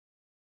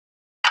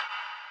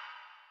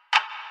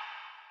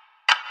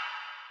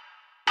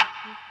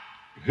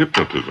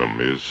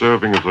Hypnotism is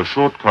serving as a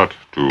shortcut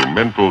to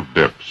mental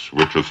depths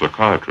which a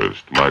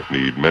psychiatrist might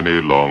need many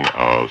long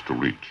hours to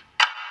reach.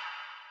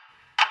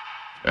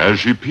 As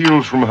she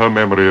peels from her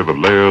memory the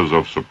layers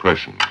of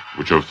suppression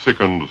which have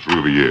thickened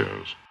through the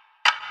years,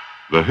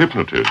 the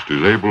hypnotist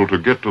is able to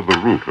get to the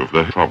root of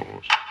the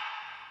troubles.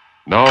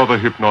 Now the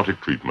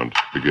hypnotic treatment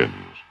begins.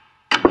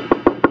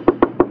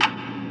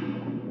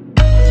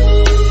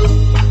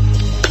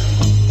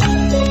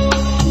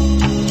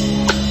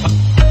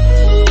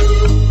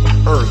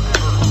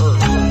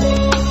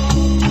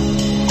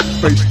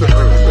 Face the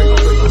earth.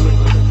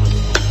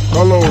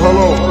 Hello,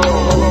 hello.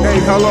 Hey,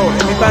 hello.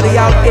 Anybody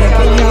out there,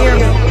 can you hear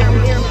me?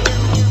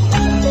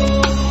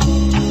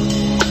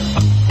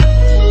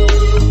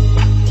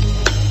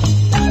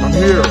 I'm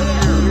here.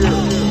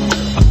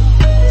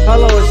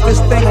 Hello, is this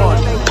thing on?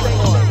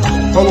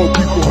 Hello,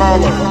 people,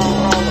 holla.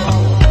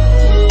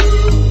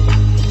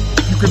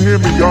 If you can hear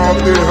me, y'all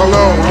out there,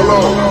 hello,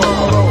 hello.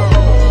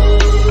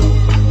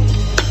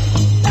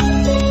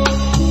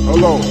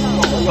 Hello.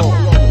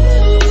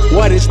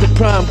 What is the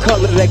prime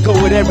color that go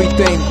with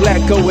everything?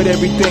 Black go with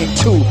everything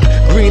too.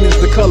 Green is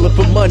the color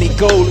for money.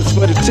 Gold is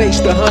for the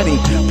taste of honey.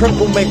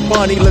 Purple make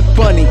Bonnie look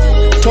funny.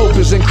 Taupe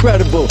is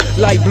incredible.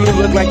 Light blue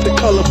look like the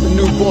color for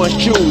newborn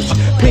shoes.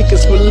 Pink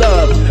is for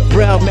love.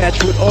 Brown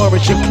match with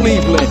orange in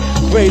Cleveland.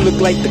 Gray look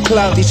like the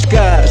cloudy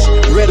skies.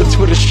 Red is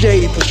for the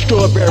shade for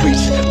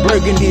strawberries.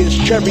 Burgundy is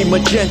cherry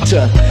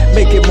magenta.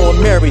 Make it more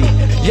merry.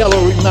 Yellow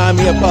remind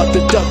me about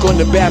the duck on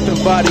the Bath and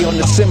Body on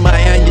the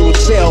semi-annual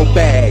sale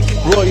bag.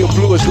 Royal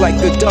blue is like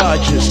the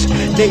Dodgers.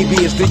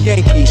 Navy is the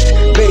Yankees.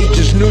 Beige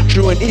is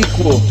neutral and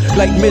equal,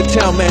 like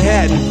Midtown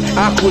Manhattan.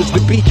 Aqua is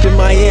the beach in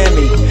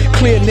Miami.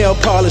 Clear nail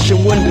polish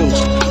and windows.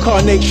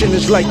 Carnation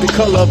is like the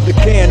color of the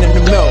can in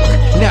the milk,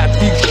 not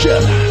fuchsia.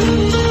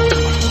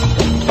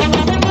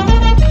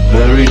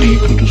 Very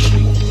deep into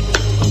sleep.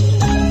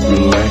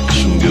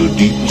 Relax and go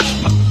deep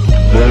asleep.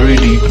 Very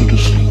deep into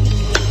sleep.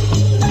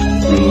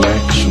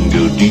 Relax and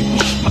go deep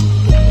asleep.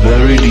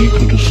 Very deep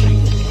into sleep.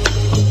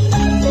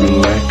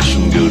 Relax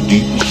and go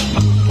deep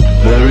asleep.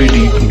 Very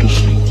deep into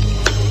sleep.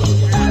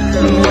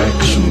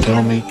 Relax and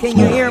tell me. Can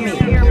you hear me? Hey,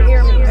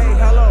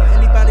 hello,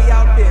 anybody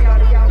out there?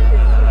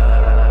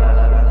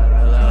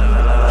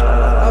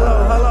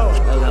 Hello.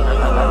 Can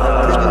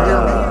you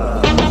hear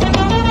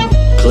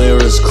me? Clear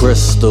as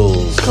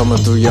crystals, coming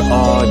through your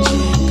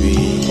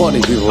RGB.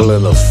 20 people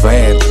in the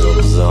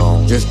phantom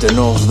zone, drifting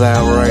off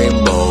that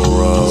rainbow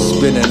road,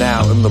 spinning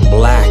out in the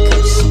black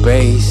of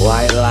space.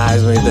 White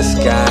lies make the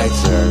sky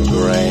turn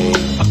gray.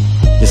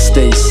 You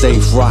stay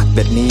safe, rock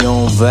that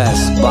neon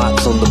vest.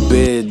 Spots on the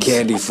bid,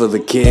 candy for the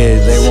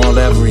kids. They want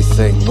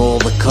everything, all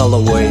the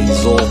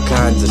colorways, all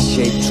kinds of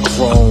shapes,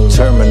 chrome.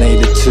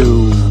 Terminator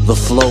 2, the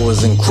flow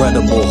is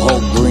incredible.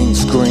 Hulk green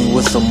screen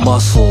with some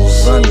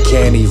muscles.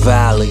 Uncanny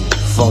valley,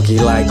 funky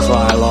like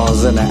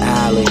Krylons in the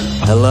alley.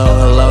 Hello,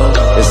 hello,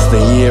 it's the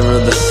year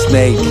of the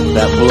snake.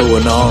 That blue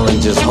and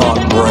orange is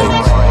heartbreak.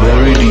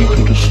 Very deep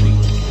into sleep.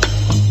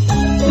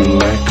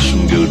 Relax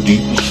and go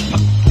deep asleep.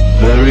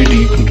 Very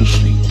deep into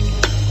sleep.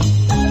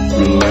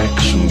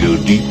 Relax and go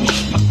deep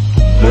asleep.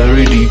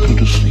 Very deep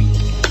into sleep.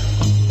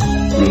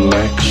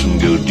 Relax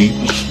and go deep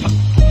asleep.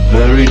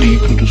 Very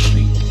deep into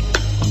sleep.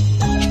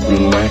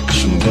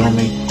 Relax and tell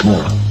me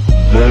more.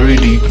 Very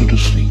deep into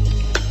sleep.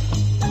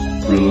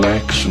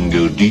 Relax and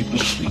go deep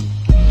asleep.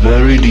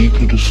 Very deep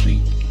into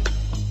sleep.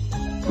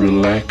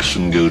 Relax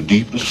and go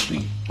deep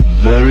asleep.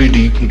 Very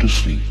deep into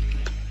sleep.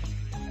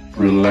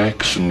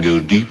 Relax and go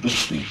deep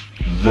asleep.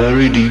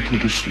 Very deep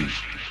into sleep.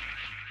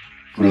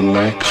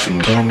 Relax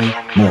and tell me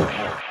more.